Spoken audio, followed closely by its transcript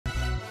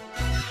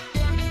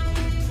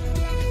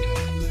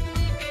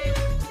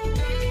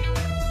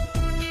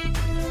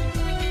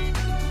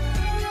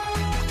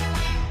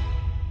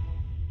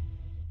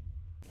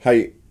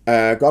係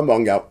各位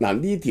網友嗱，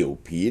呢條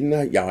片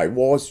咧又係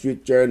Wall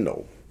Street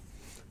Journal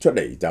出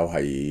嚟就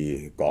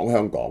係講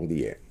香港啲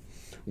嘢，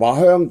話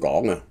香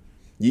港啊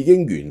已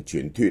經完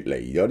全脫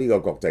離咗呢個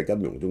國際金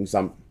融中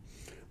心，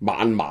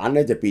慢慢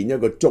咧就變咗一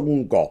個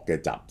中國嘅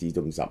集資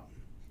中心。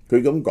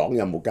佢咁講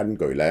有冇根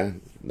據呢？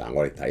嗱，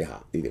我哋睇下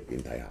呢條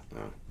片睇下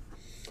啊。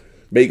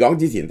未講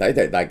之前提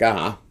提大家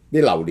嚇，啲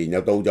榴蓮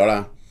又到咗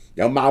啦，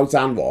有貓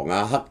山王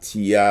啊、黑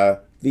刺啊、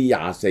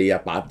D24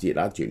啊、8折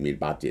啊，全面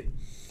8折。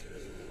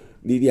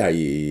呢啲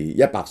係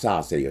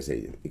134個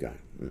4，呢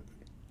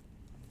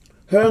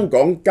個香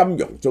港金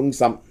融中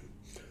心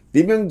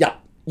點樣日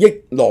益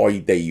內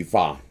地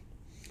化，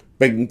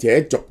並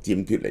且逐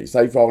漸脫離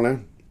西方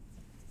呢？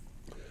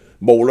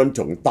無論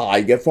從大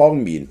嘅方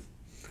面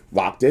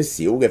或者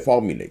小嘅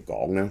方面嚟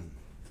講呢，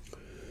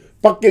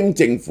北京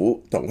政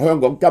府同香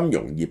港金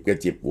融業嘅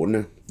接管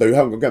呢，對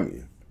香港金融業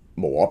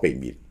無可避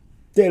免，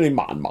即係你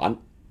慢慢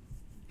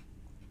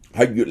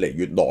係越嚟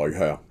越內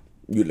向，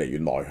越嚟越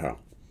內向。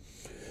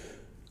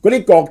嗰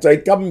啲國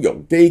際金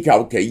融機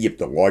構、企業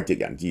同外籍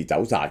人士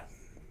走晒，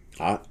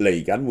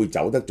嚟緊會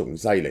走得仲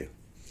犀利，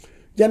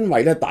因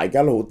為咧大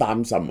家都好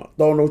擔心啊。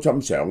Donald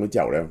Trump 上咗之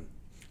後咧，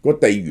個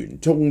地緣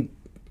衝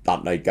突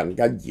係更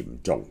加嚴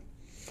重，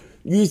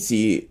於是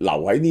留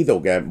喺呢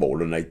度嘅無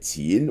論係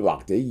錢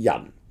或者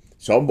人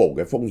所冒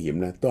嘅風險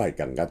咧，都係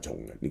更加重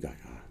嘅。呢個係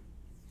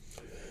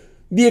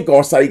呢一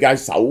個世界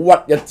首屈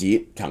一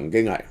指，曾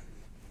經係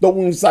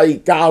東西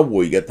交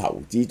匯嘅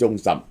投資中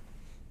心，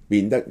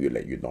變得越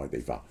嚟越內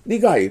地化。呢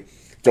個係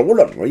早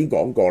輪我已經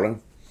講過啦，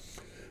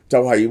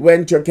就係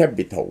venture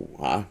capital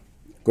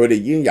佢哋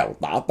已經由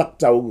打德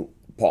州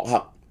撲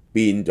克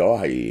變咗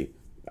係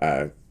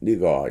呢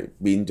個係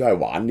變咗係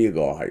玩呢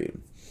個係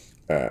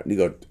呢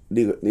個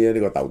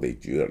鬥地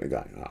主啦。呢個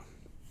係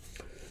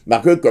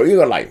嗱，佢舉一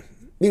個例，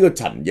呢個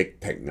陳奕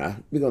婷呢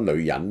個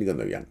女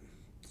人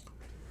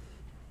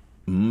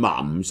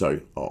55歲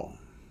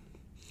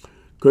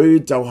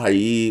佢就係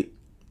集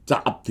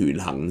團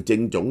行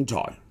政總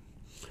裁，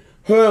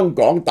香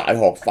港大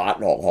學法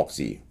學學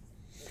士，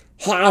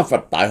哈佛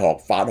大學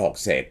法學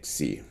碩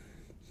士，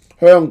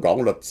香港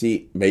律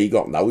師，美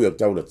國紐約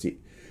州律師，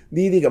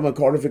呢啲咁嘅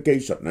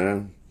qualification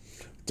呢，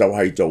就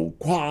係做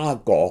跨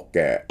國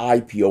嘅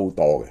IPO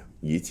多嘅，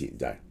以前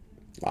就係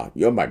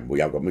如果唔係唔會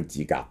有咁嘅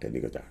資格嘅。呢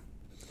個就係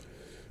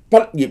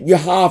畢業於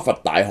哈佛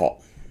大學，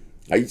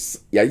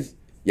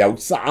有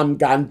3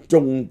間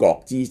中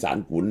國資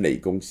產管理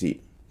公司，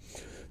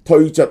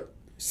推出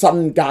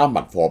新加密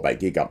貨幣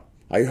基金，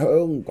喺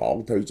香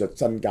港推出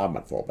新加密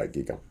貨幣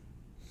基金。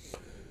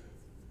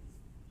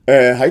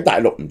喺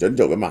大陸唔準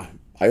做噶嘛，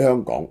喺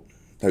香港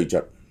推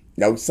出，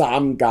有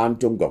3間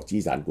中國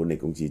資產管理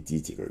公司支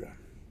持佢嘅，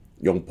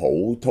用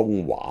普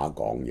通話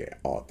講嘢，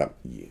得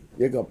意，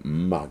一個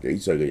50幾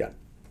歲嘅人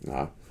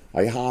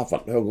喺香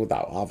港大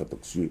學哈佛讀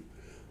書，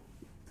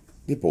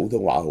啲普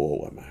通話好好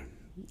係咪？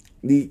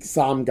呢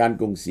3間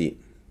公司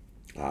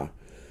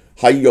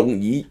係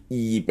用以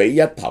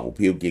2-1投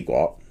票結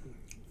果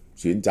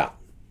選擇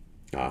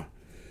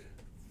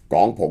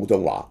講普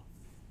通話，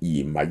而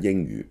唔係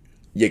英語，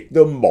亦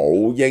都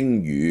冇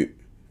英語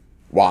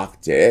或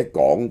者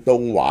廣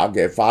東話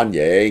嘅翻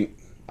譯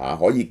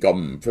可以咁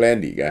唔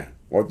friendly 嘅，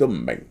我都唔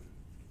明。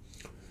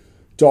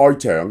在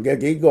場嘅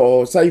幾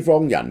個西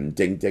方人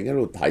靜靜喺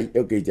度睇，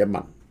有記者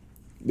問：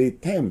你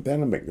聽唔聽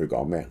得明佢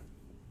講咩？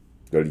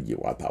佢哋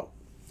搖下頭，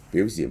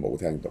表示冇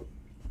聽到。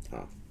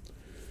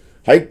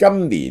喺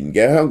今年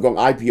嘅香港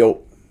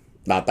IPO，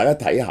 大家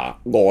睇下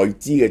外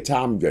資嘅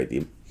參與係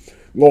點？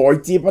外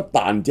資不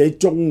但止喺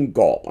中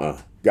國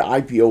嘅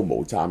IPO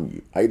冇參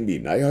與，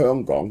連喺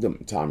香港都唔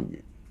參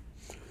與。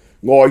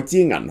外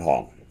資銀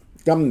行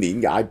今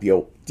年嘅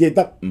IPO 只係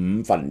得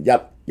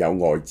1/5有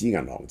外資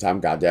銀行參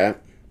加啫。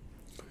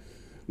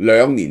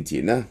2年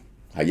前呢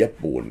係一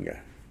半嘅，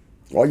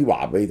我可以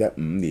話俾你聽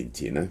，5年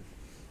前呢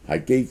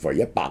係幾乎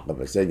係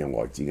100% 有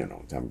外資銀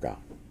行參加。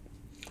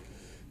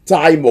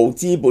債務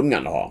資本銀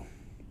行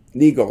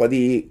呢個嗰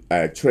啲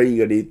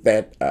trade 嗰啲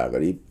debt 嗰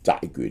啲債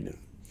券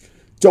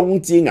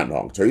中資銀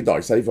行取代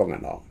西方銀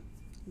行，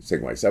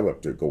成為收入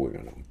最高嘅銀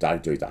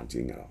行，最賺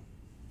錢嘅銀行。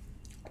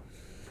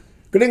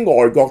嗰啲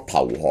外國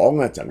投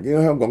行曾經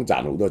喺香港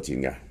賺好多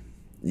錢嘅，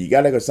而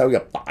家呢個收入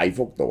大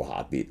幅度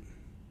下跌，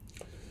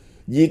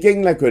已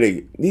經呢佢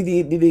哋呢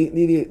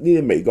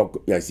啲美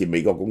國尤其是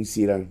美國公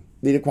司呢，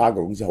呢啲跨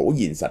國公司好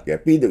現實嘅，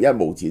邊度一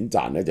冇錢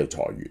賺呢就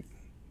裁員。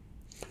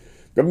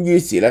咁於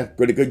是呢，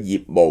佢哋嘅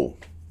業務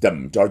就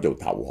唔再做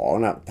投行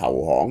啦。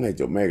投行係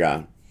做咩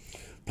㗎？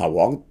投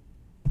行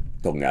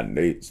同人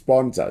哋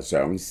sponsor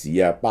上市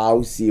包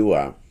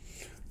銷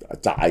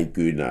債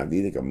券呢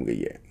啲咁嘅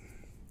嘢，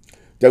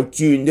就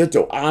轉咗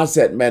做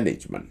asset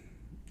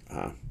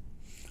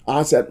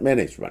management。asset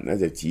management 呢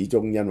就始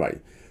終因為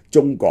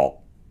中國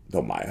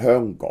同埋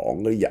香港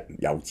嗰啲人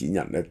有錢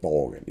人呢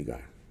多嘅，呢個係。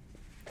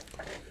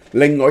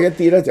另外一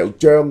啲呢，就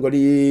將嗰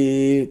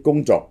啲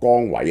工作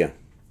崗位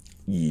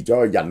移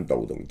咗去印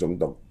度同中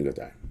東，呢個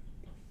就係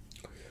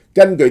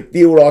根據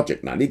Deal Logic。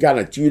呢間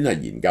係專係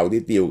研究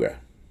啲 deal 嘅，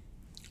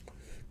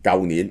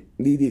舊年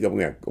呢啲咁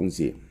嘅公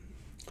司，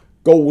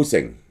高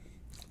盛、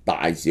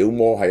大小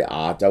摩喺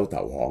亞洲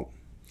投行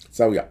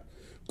收入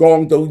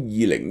降到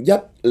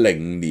2010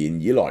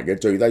年以來嘅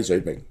最低水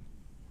平，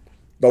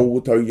倒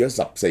退咗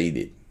14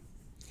年。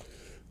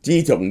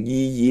自從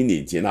22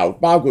年前後，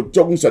包括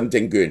中信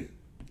證券、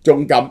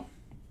中金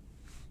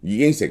已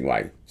經成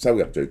為收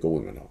入最高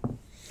嘅銀行。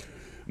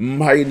唔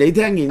係你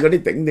聽見嗰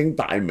啲鼎鼎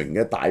大名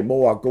嘅大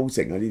摩啊、高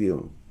盛啊呢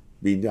啲，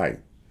變咗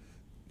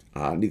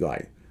係呢個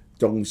係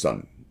中信、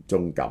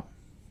中金，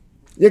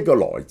一個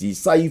來自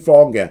西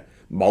方嘅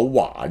某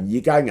華爾街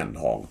銀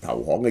行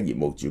投行嘅業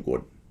務主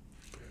管，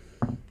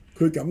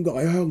佢感覺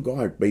喺香港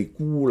係被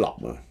孤立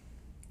啊！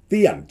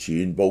啲人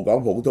全部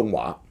講普通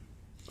話，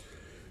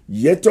而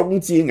喺中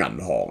資銀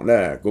行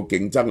呢個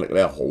競爭力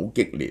呢好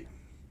激烈，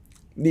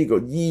呢個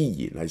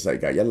依然係世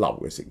界一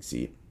流嘅城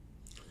市，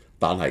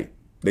但係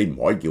你唔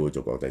可以叫佢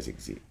做國際城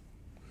市。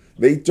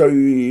你最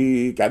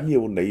緊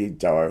要你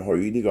就係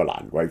去呢個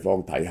蘭桂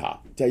坊睇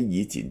下，即係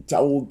以前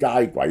周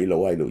街鬼佬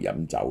喺度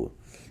飲酒，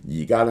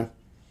而家呢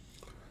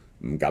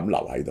唔敢留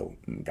喺度，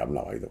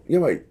因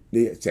為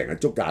你成日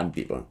捉間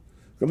諜啊！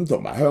咁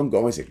同埋香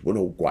港嘅成本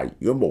好貴，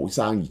如果冇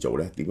生意做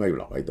呢，點解要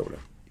留喺度呢？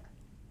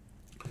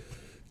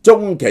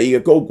中企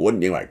嘅高管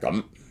認為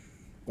咁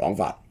講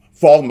法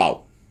荒謬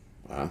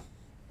啊！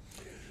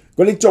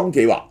嗰啲中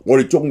企話：我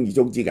哋中意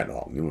中資銀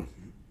行啫嘛，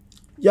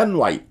因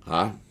為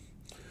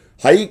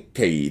喺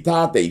其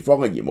他地方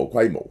嘅業務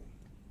規模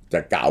就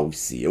較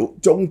少，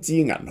中資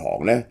銀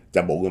行呢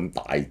就冇咁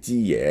大支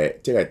嘢，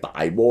即係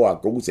大摩啊、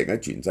高盛喺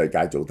全世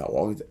界做投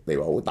行地位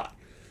好大。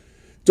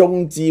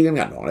中資嘅銀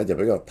行呢就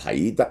比較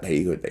睇得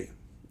起佢哋，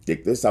亦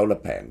都收得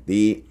平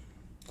啲。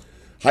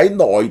喺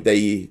內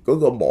地嗰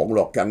個網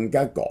絡更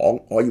加廣，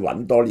可以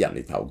揾多啲人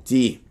嚟投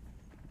資。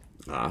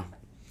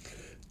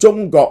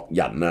中國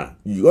人啊，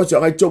如果想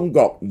喺中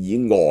國以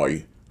外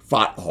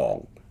發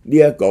行呢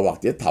一個或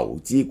者投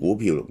資股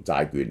票同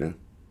債券呢，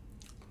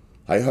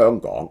喺香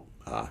港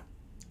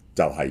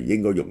就係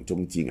應該用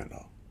中資銀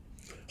行，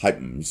係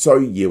唔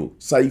需要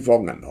西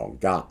方銀行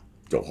家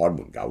做看門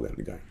狗嘅。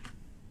呢個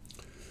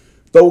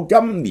到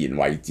今年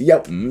為止有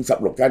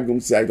56間公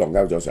司喺港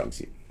交所上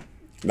市。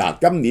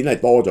今年係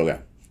多咗嘅，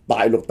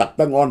大陸特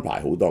登安排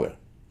好多嘅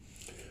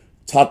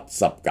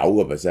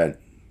，79%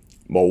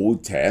 冇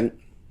請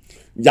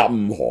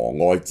任何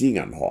外資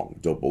銀行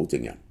做保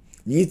證人。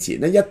以前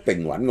呢一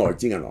定揾外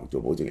資銀行做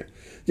保證人，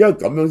因為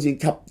咁樣先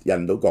吸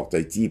引到國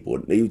際資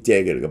本。你要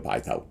借佢哋嘅牌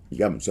頭，而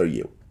家唔需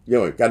要，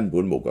因為根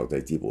本冇國際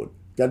資本，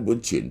根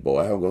本全部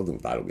喺香港同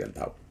大陸人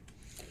頭。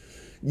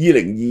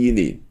2022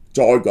年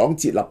在港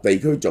設立地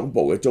區總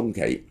部嘅中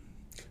企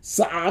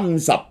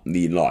，30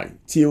年來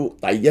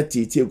第一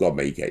次超過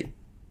美企。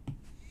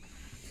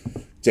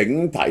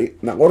整體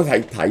我都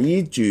係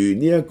睇住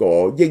呢一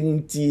個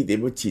英資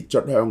點樣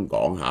撤出香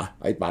港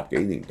喺80幾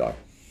年代，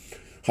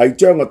係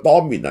將個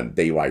dominant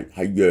地位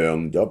係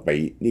讓咗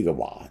俾呢個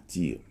華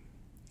資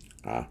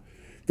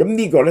咁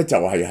呢個呢，就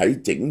係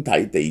喺整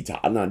體地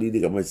產呢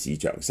啲咁嘅市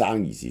場、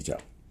生意市場，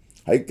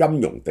喺金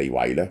融地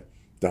位呢，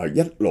就係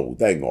一路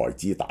都係外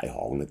資大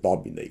行咧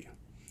dominate嚟嘅。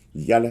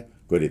而家呢，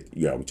佢哋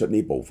讓出呢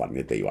部分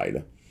嘅地位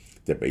呢，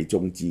就俾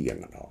中資嘅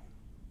銀行。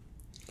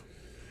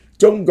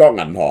中國銀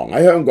行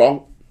喺香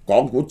港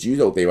港股主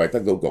導地位得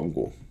到鞏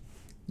固，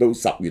到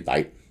10月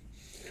底，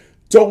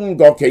中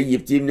國企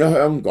業佔咗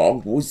香港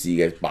股市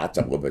嘅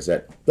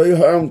80%。對於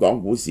香港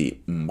股市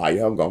唔係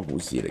香港股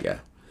市嚟嘅，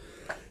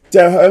即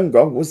係香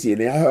港股市，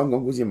你喺香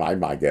港股市買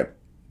賣嘅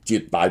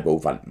絕大部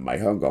分唔係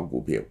香港股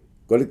票，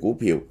嗰啲股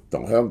票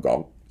同香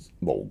港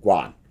無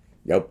關，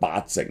有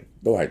80%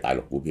都係大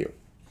陸股票。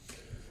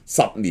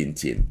10年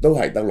前都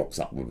係得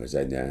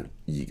60% 啫，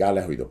而家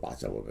咧去到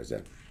80%。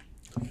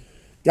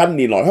近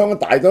年來香港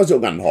大多數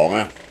銀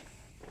行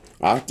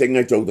淨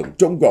係做同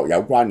中國有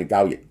關嘅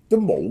交易，都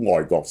冇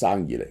外國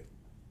生意嚟，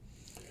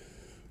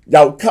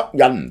又吸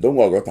引唔到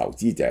外國投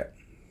資者。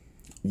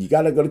而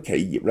家咧嗰啲企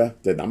業咧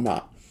就諗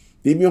下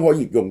點樣可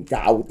以用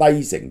較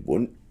低成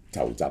本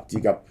籌集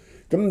資金。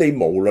咁你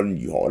無論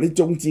如何，啲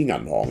中資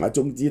銀行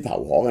中資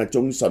投行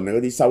中信嗰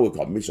啲收嘅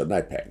commission 都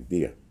係平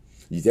啲嘅，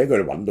而且佢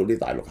哋揾到啲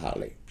大陸客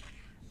嚟。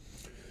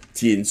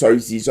前瑞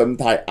士信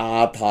貸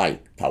亞太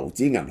投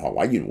資銀行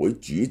委員會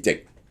主席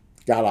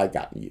加拉格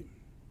爾，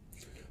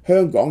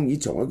香港已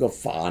從一個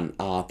泛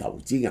亞投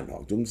資銀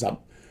行中心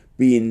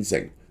變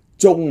成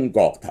中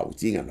國投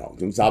資銀行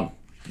中心。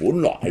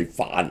本來係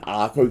泛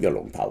亞區嘅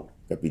龍頭，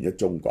就變咗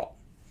中國。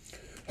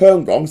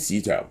香港市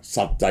場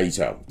實際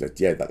上就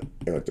只係得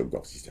一個中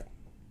國市場。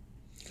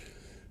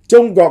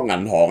中國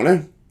銀行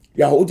呢，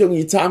又好中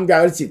意參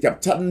加涉及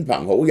親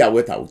朋好友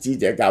嘅投資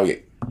者交易。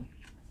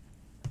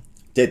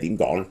即係點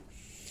講呢？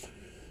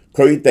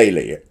佢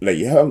哋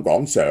嚟香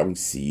港上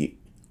市，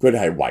佢哋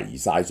係圍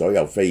晒所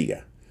有飛嘅，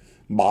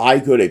買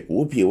佢哋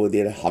股票嗰啲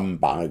咧，冚唪唥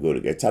係佢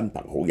哋嘅親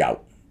朋好友。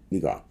呢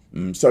個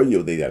唔需要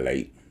你哋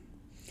理。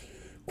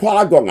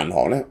跨國銀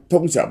行呢，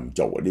通常唔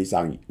做嗰啲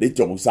生意，你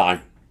做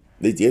晒，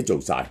你自己做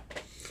晒，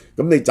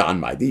咁你賺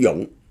埋啲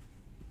佣，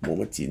冇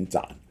乜錢賺，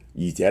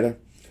而且呢，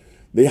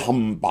你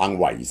冚唪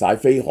圍晒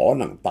飛，可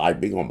能帶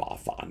俾我麻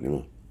煩噶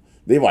嘛？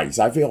你圍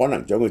晒飛，可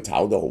能將佢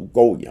炒到好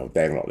高，然後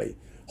掟落嚟，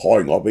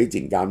害我俾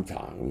證監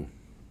查。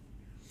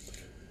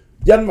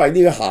因為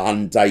呢個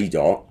限制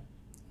咗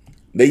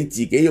你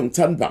自己用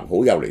親朋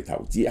好友嚟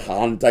投資，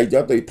限制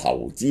咗對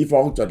投資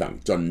方進行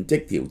盡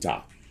職調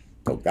查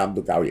同監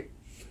督交易，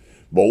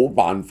冇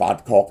辦法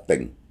確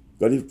定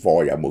嗰啲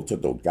貨有冇出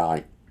到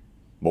街，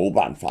冇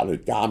辦法去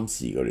監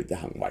視佢哋啲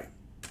行為。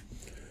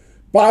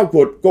包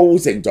括高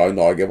盛在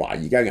內嘅華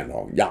爾街銀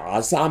行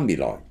23年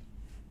內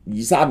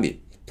23年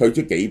退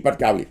出幾筆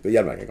交易，都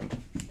因為係咁，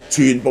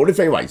全部啲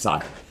飛圍晒。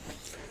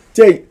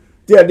即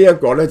係呢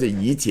一個咧，就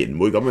以前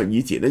唔會咁嘅，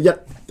以前咧一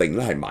定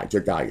咧係賣出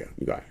街嘅。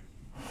呢個係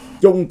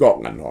中國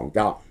銀行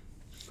家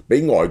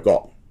俾外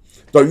國，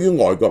對於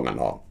外國銀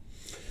行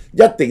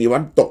一定要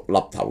揾獨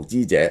立投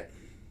資者，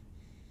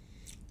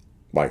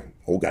喂，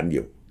好緊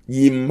要，而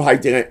唔係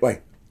淨係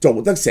喂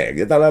做得成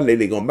就得啦。你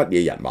令我乜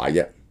嘢人買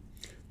啫？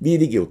呢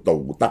啲叫道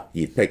德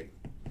潔癖。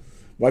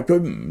喂，佢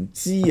唔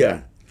知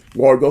啊，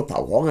外國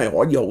投行係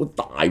可以好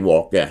大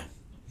鑊嘅。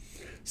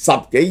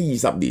10幾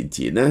20年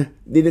前咧，呢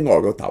啲外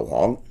國投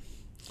行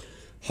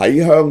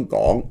喺香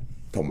港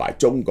同埋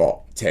中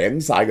國請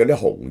晒嗰啲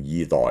紅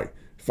二代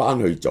翻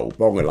去做，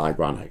幫佢拉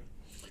關係，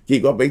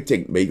結果俾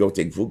美國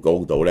政府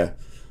告到咧，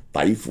底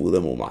褲都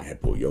冇埋，係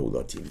賠咗好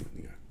多錢。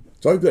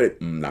所以佢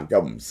哋唔能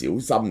夠唔小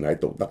心喺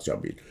道德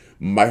上邊，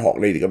唔係學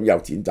你哋咁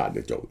有錢賺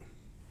就做。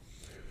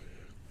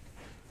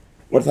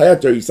我睇下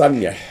最新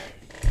嘅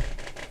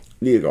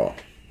呢個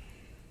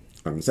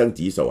恒生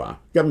指數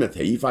啊，今日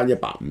起翻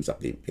150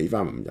點，起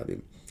翻50點，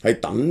係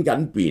等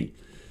緊變，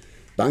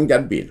等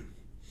緊變。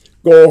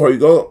過去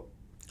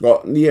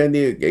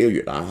呢幾個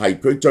月啊，係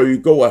佢最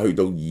高係去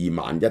到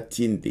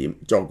21,000點，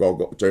最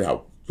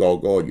後嗰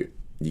個月，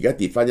而家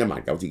跌翻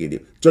19,000幾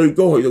點，最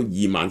高去到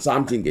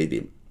23,000幾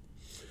點。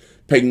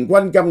平均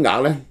金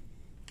額咧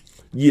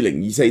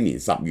，2024年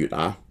10月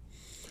啊，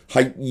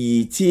係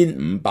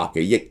2,500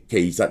幾億。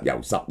其實由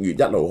10月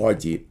1號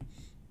開始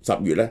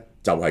，10月咧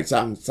就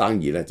係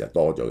生意咧就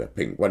多咗嘅，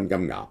平均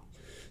金額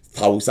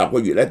頭10個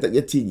月咧得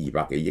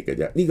1,200幾億嘅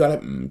啫。呢個咧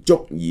唔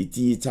足以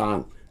支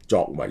撐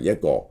作為一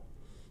個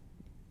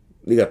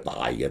呢個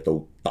大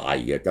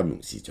嘅金融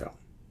市場。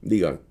呢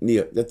個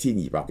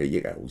1,200幾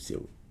億係好少。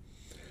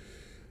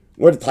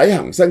我哋睇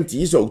恒生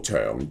指數長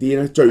啲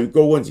咧，最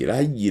高嗰陣時咧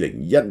喺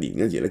2021年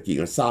嗰陣時咧見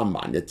過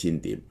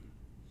31,000點，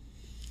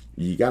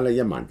而家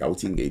咧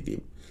19,000幾點，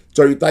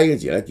最低嗰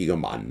陣時咧見過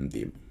15,000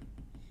點。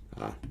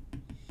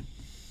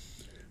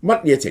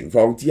乜嘢情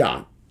況之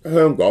下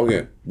香港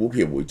嘅股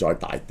票會再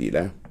大跌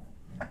呢？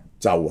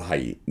就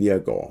係呢一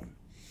個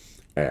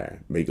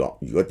美國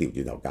如果調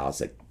轉頭加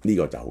息，呢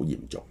個就好嚴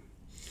重，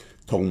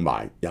同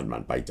埋人民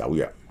幣走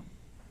弱。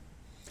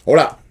好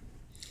啦。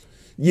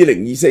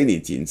2024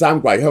年前3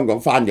季香港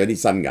翻咗啲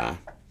新㗎，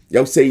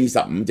有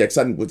45隻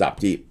新股集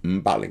資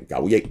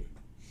，509億，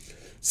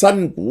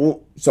新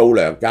股數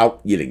量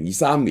較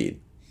2023年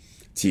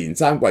前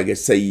3季嘅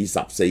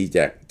44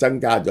隻增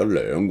加咗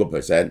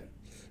2%，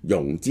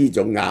融資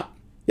總額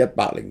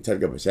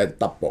107%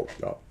 double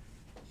咗。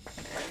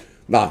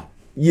嗱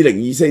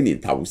，2024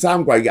年頭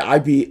3季嘅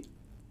IP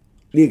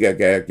呢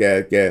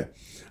嘅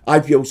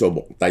IPO 數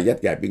目，第一嘅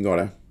係邊個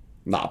呢？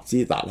納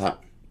斯達克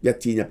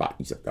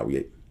1,129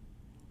億。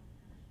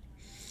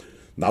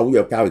紐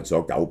約交易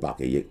所900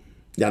幾億，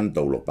印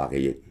度600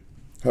幾億，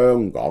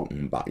香港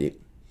500億，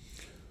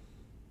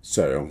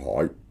上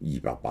海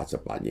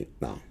288億。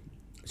嗱，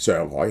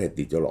上海係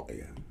跌咗落嚟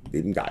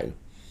嘅，點解咧？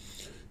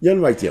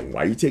因為自從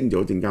委清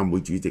咗證監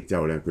會主席之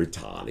後咧，佢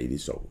查你啲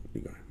數。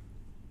呢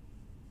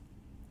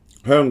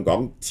個香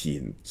港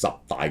前10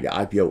大嘅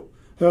IPO，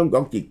 香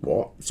港結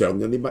果上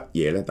咗啲乜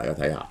嘢咧？大家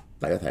睇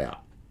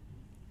下，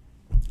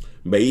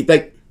美的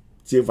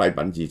消費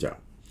品市場。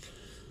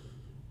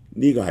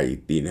呢個係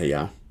電器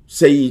啊，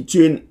四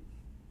川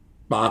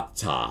白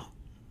茶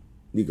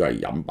呢個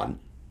係飲品，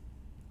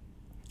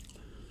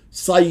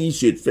西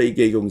雪飛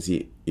機公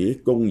司，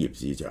咦，工業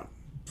市場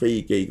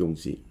飛機公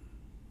司，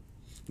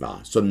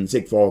嗱，信息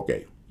科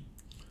技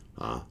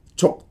啊，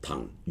速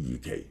騰如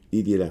期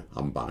呢啲咧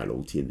冚唪唥係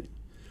老千嚟，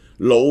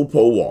老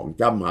鋪黃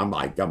金嚇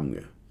賣金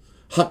嘅，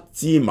黑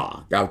芝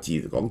麻講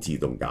自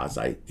動駕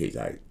駛，其實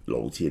係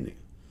老千嚟，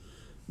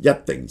一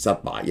定失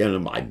敗，因為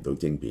買唔到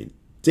晶片。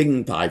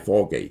精泰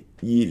科技、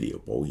醫療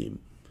保險、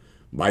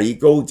米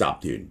高集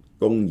團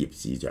工業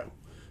市場、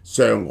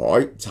上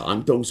海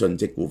產通信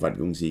息股份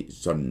公司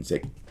信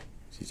息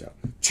市場，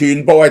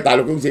全部係大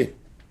陸公司。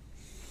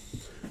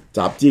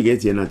集資幾多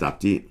錢啊？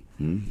集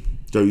資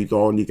最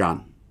多呢間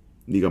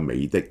呢個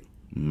美的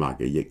50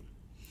幾億、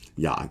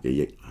20幾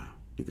億啊！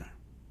呢個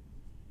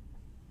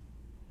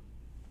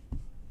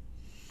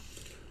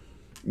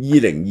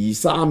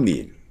2023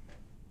年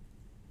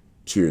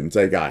全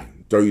世界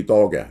最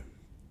多嘅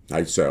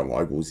係上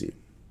海股市、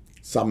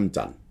深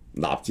圳、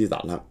納斯達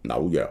克、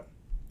紐約、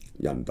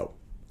印度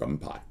咁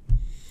排。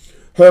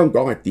香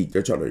港係跌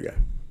咗出去嘅，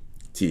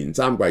前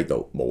3季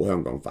度冇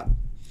香港份。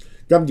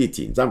今次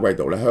前3季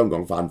度咧，香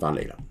港翻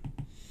嚟啦，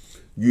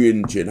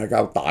完全係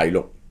靠大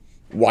陸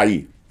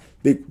為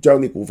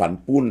將啲股份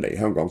搬嚟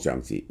香港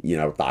上市，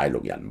然後大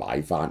陸人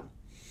買翻。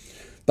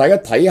大家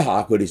睇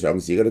下佢哋上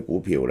市嗰啲股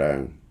票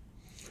呢，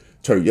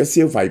除咗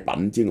消費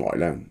品之外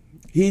呢，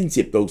牽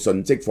涉到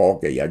信息科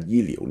技啊、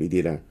醫療呢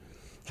啲呢，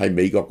係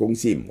美國公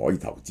司唔可以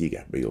投資嘅，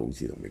美國公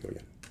司同美國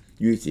人。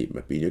於是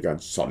咪變咗間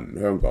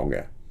純香港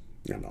嘅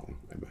銀行，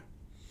係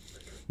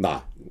咪？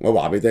嗱，我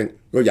話俾你聽，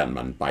個人民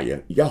幣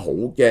啊，而家好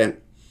驚，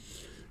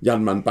人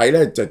民幣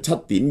呢就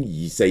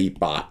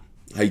7.248，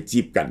係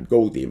接近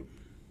高點。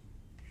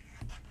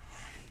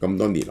咁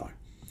多年來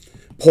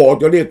破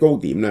咗呢個高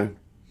點呢，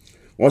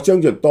我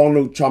相信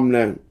Donald Trump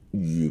呢，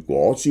如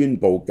果宣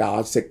布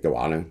加息嘅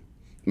話呢，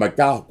唔係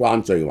加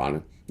關稅嘅話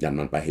呢，人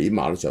民幣起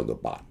碼都上到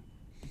8。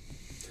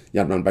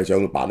人民幣上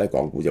到8呢，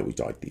港股就會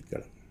再跌㗎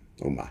啦。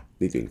好嘛？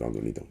呢段講到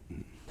呢度。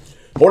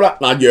好啦，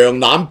嗱，羊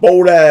腩煲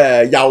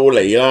呢又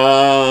嚟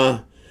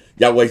啦，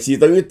尤其是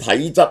對於體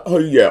質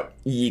虛弱、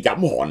易感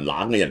寒冷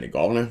嘅人嚟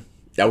講呢，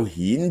有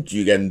顯著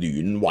嘅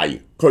暖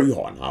胃驅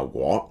寒效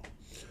果。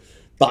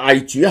大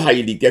廚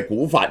系列嘅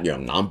古法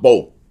羊腩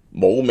煲，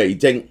冇味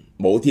精，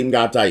冇添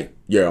加劑，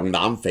羊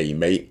腩肥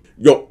美，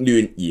肉嫩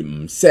而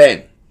唔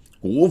腥。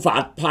古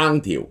法烹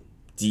調，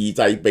自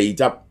製秘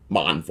汁，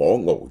慢火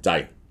熬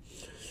製，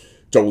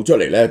做出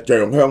嚟呢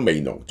醬香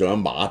味濃，仲有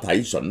馬蹄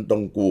筍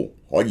冬菇，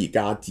可以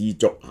加枝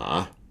竹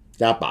嚇，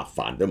加白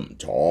飯都唔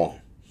錯。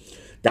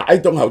解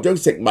凍後將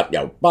食物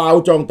由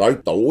包裝袋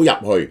倒入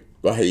去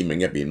個器皿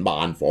入邊，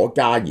慢火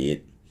加熱，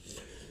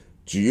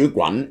煮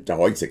滾就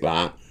可以食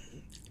啦。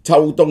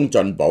秋冬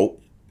進補，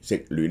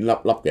食暖粒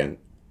粒嘅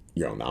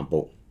羊腩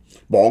煲。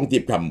網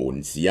店及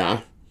門市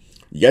啊，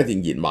而家正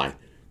熱賣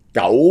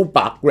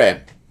900g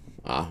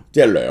啊，即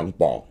係2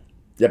磅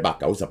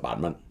，198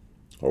蚊，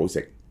好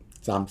食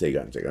，3、4個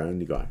人食啊！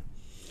呢個係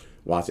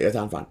話食一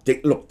餐飯，直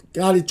淥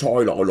加啲菜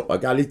落去，淥啊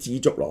加啲枝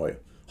竹落去，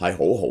係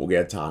好好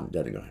嘅一餐，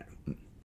真係應該係。